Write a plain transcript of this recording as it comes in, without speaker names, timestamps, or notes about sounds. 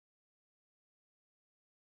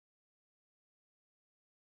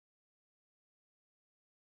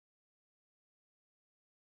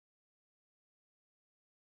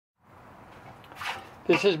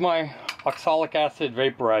This is my oxalic acid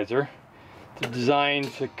vaporizer. The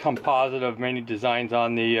design's a composite of many designs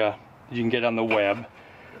on the you can get on the web.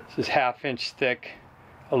 This is 1/2 inch thick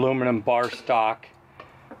aluminum bar stock.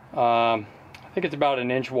 I think it's about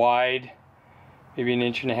 1 inch wide, maybe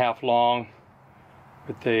 1.5 inches long,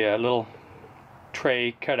 with a little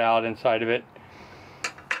tray cut out inside of it.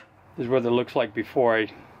 This is what it looks like before I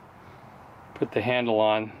put the handle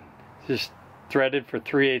on. It's just threaded for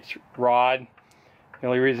 3/8 rod. The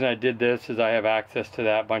only reason I did this is I have access to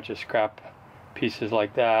that bunch of scrap pieces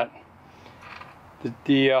like that.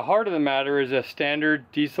 The heart of the matter is a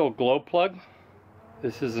standard diesel glow plug.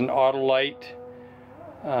 This is an Autolite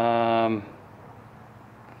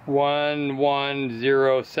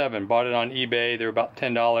 1107. Bought it on eBay. They're about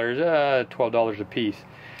 $10, $12 a piece.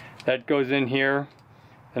 That goes in here.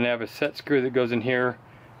 Then I have a set screw that goes in here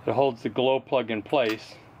that holds the glow plug in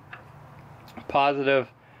place.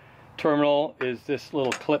 Positive terminal is this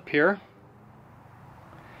little clip here,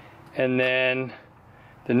 and then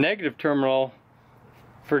the negative terminal,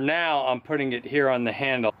 for now I'm putting it here on the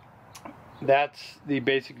handle. That's the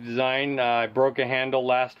basic design. I broke a handle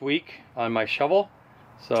last week on my shovel,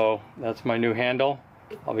 so that's my new handle.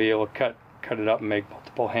 I'll be able to cut it up and make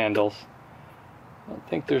multiple handles. I don't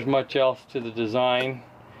think there's much else to the design.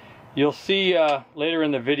 You'll see later in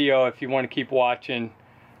the video, if you want to keep watching,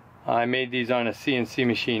 I made these on a CNC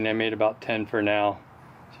machine. I made about 10 for now,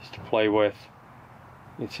 just to play with.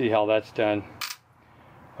 You can see how that's done.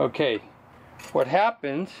 Okay, what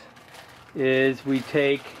happens is we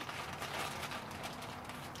take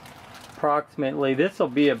approximately, this will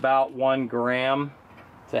be about 1 gram.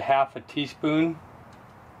 It's a 1/2 teaspoon,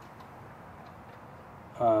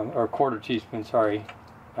 or 1/4 teaspoon, sorry.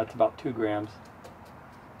 That's about 2 grams.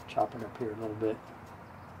 Chop it up here a little bit.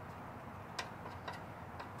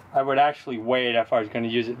 I would actually weigh it if I was going to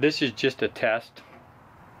use it. This is just a test.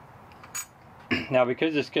 Now,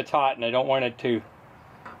 because this gets hot and I don't want it to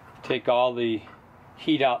take all the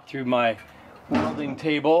heat out through my welding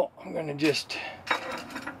table, I'm going to just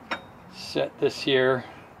set this here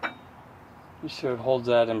just so it holds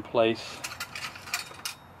that in place.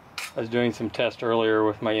 I was doing some tests earlier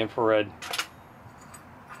with my infrared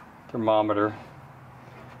thermometer.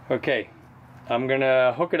 Okay, I'm going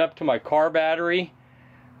to hook it up to my car battery.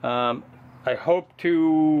 I hope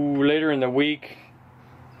to, later in the week,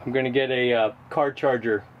 I'm going to get a car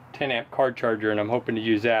charger, 10 amp car charger, and I'm hoping to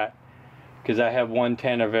use that because I have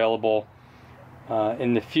 110 available.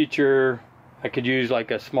 In the future, I could use like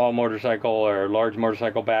a small motorcycle or a large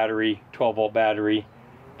motorcycle battery, 12 volt battery,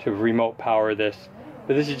 to remote power this.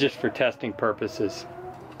 But this is just for testing purposes.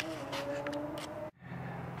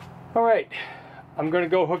 Alright, I'm going to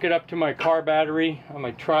go hook it up to my car battery on my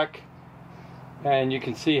truck. And you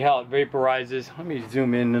can see how it vaporizes. Let me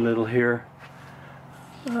zoom in a little here.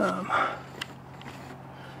 Zoom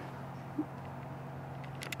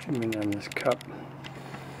in on this cup.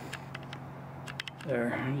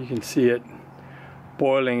 There, you can see it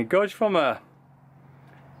boiling. It goes from a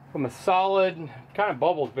solid, kind of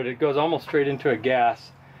bubbles, but it goes almost straight into a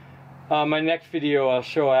gas. My next video I'll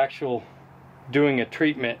show actual doing a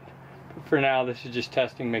treatment. But for now, this is just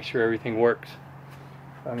testing, make sure everything works.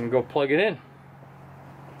 I'm gonna go plug it in.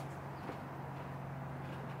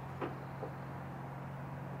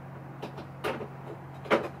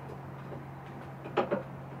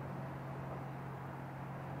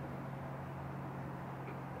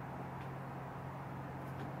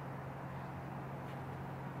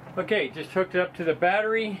 Okay, just hooked it up to the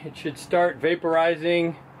battery. It should start vaporizing.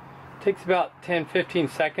 It takes about 10-15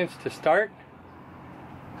 seconds to start.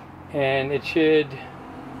 And it should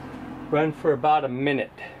run for about a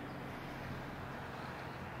minute.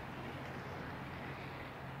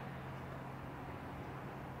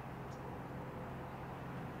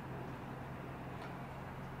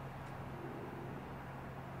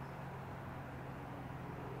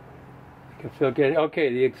 I can feel good. Okay,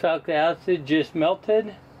 the oxalic acid just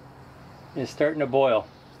melted. It's starting to boil.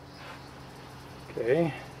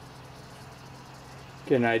 Okay.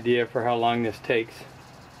 Get an idea for how long this takes.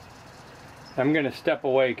 I'm going to step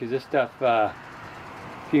away because this stuff,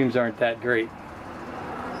 fumes aren't that great.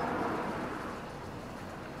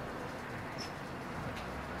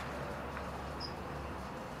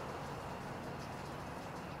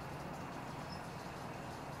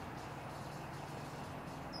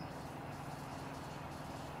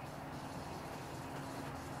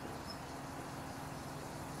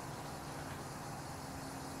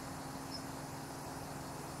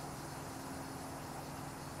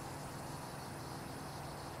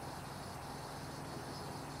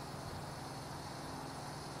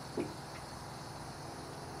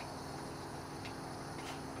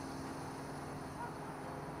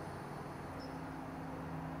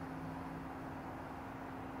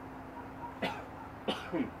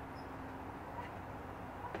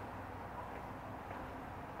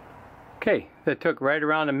 Okay, that took right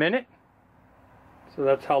around a minute. So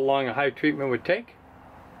that's how long a hive treatment would take.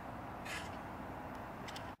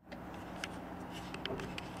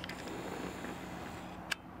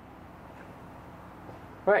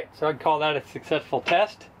 Right, so I'd call that a successful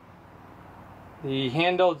test. The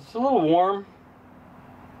handle is a little warm,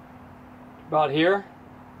 about here,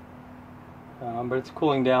 but it's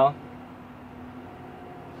cooling down.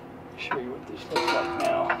 I'll show you what this looks like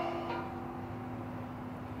now.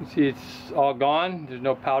 You see it's all gone, there's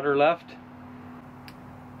no powder left.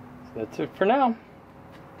 So that's it for now.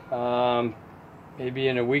 Maybe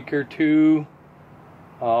in a week or two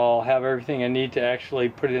I'll have everything I need to actually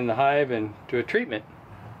put it in the hive and do a treatment.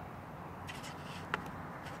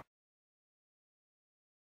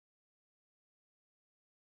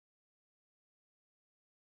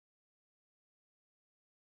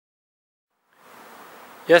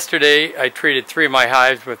 Yesterday I treated 3 of my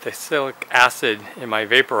hives with oxalic acid in my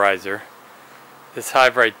vaporizer. This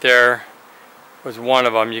hive right there was one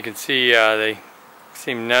of them. You can see they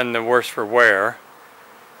seem none the worse for wear.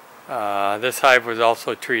 This hive was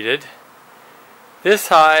also treated. This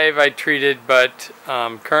hive I treated, but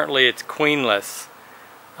currently it's queenless.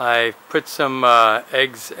 I put some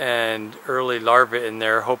eggs and early larvae in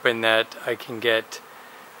there, hoping that I can get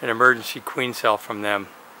an emergency queen cell from them.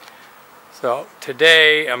 So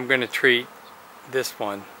today I'm going to treat this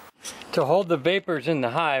one. To hold the vapors in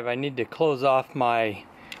the hive, I need to close off my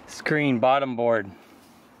screen bottom board.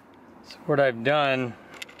 So what I've done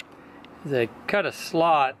is I cut a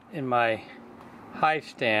slot in my hive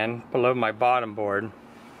stand below my bottom board.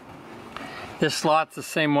 This slot's the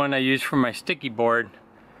same one I use for my sticky board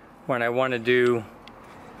when I want to do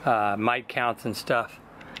mite counts and stuff.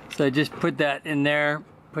 So I just put that in there,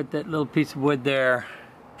 put that little piece of wood there,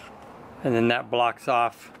 and then that blocks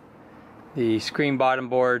off the screen bottom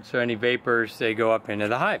board, so any vapors, they go up into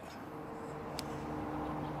the hive.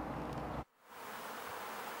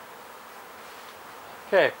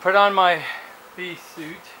 Okay, put on my bee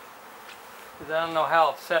suit, because I don't know how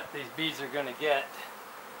upset these bees are going to get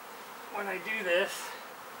when I do this.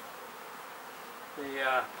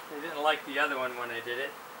 They didn't like the other one when I did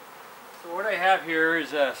it. So what I have here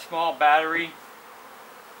is a small battery.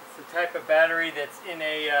 It's the type of battery that's in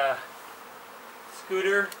a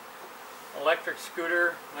scooter, electric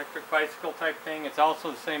scooter, electric bicycle type thing. It's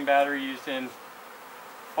also the same battery used in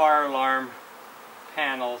fire alarm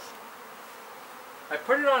panels. I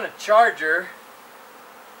put it on a charger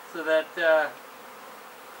so that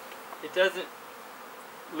it doesn't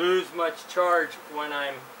lose much charge when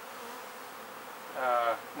I'm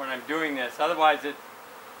doing this. Otherwise it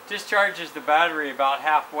discharges the battery about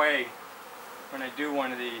halfway when I do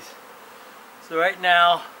one of these. So right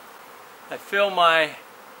now I fill my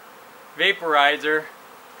vaporizer,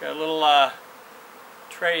 got a little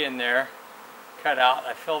tray in there cut out.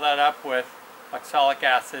 I fill that up with oxalic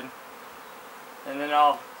acid, and then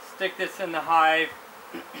I'll stick this in the hive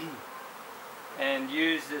and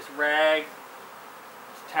use this rag,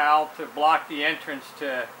 this towel, to block the entrance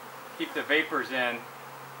to keep the vapors in.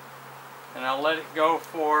 And I'll let it go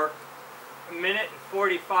for 1 minute and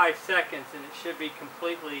 45 seconds, and it should be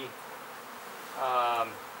completely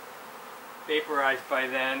vaporized by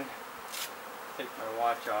then. Take my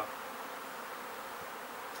watch off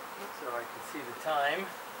so I can see the time.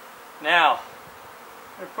 Now,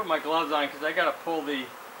 I'm going to put my gloves on because I got to pull the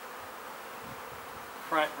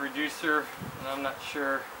front reducer, and I'm not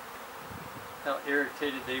sure how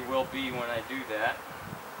irritated they will be when I do that.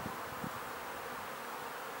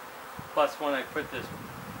 Plus when I put this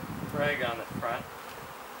rag on the front.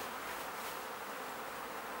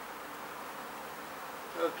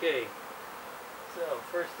 Okay, so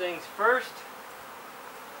first things first,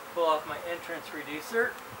 pull off my entrance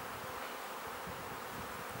reducer.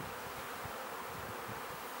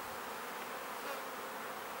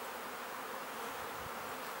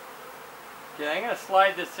 Okay, I'm going to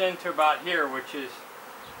slide this into about here, which is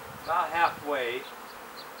about halfway.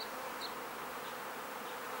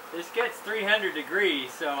 This gets 300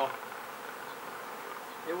 degrees, so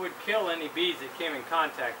it would kill any bees that came in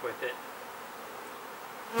contact with it.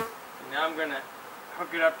 And now I'm going to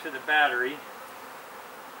hook it up to the battery.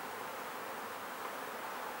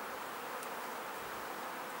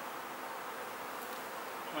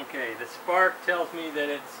 Okay, the spark tells me that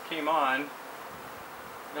it's came on.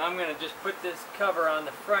 Now I'm going to just put this cover on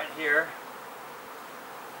the front here.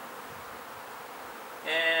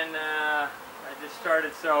 And I just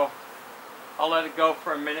started, so I'll let it go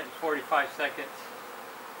for 1 minute and 45 seconds.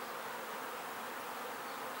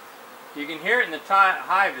 You can hear it in the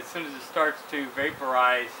hive as soon as it starts to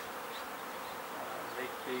vaporize.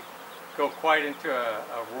 They go quite into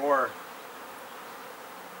a roar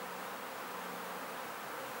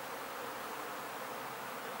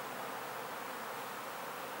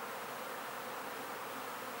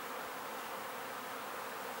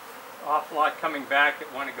awful lot coming back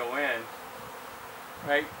that want to go in.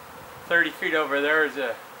 Right 30 feet over there is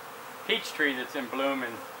a peach tree that's in bloom,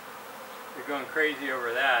 and they're going crazy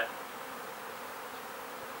over that.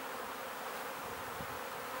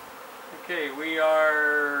 Okay, we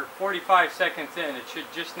are 45 seconds in. It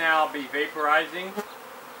should just now be vaporizing,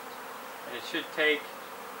 and it should take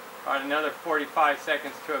about another 45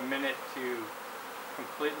 seconds to a minute to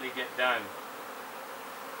completely get done.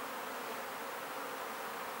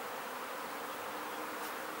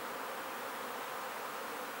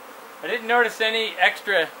 I didn't notice any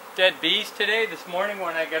extra dead bees today this morning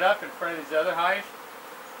when I got up in front of these other hives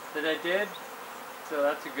that I did, so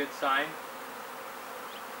that's a good sign.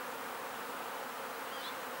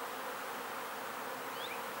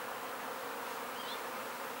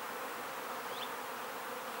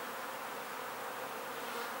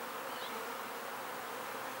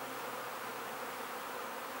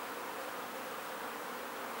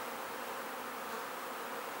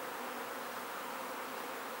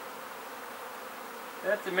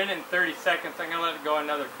 That's a minute and 30 seconds. I'm going to let it go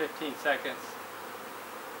another 15 seconds.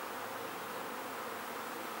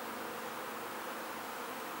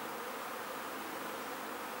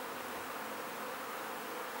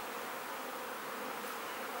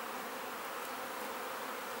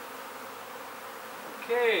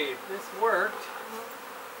 Okay, if this worked,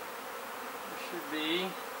 it should be...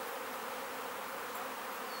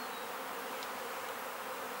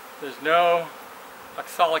 There's no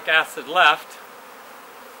oxalic acid left.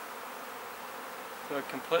 So it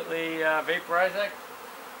completely vaporized that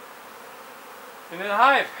into the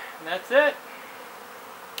hive, and that's it.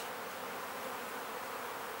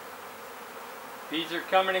 Bees are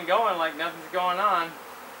coming and going like nothing's going on.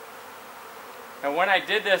 And when I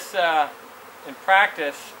did this in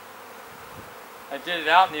practice, I did it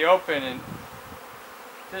out in the open, and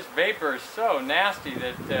this vapor is so nasty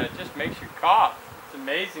that it just makes you cough. It's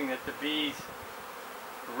amazing that the bees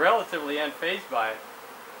are relatively unfazed by it.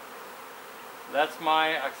 That's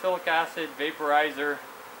my oxalic acid vaporizer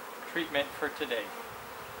treatment for today.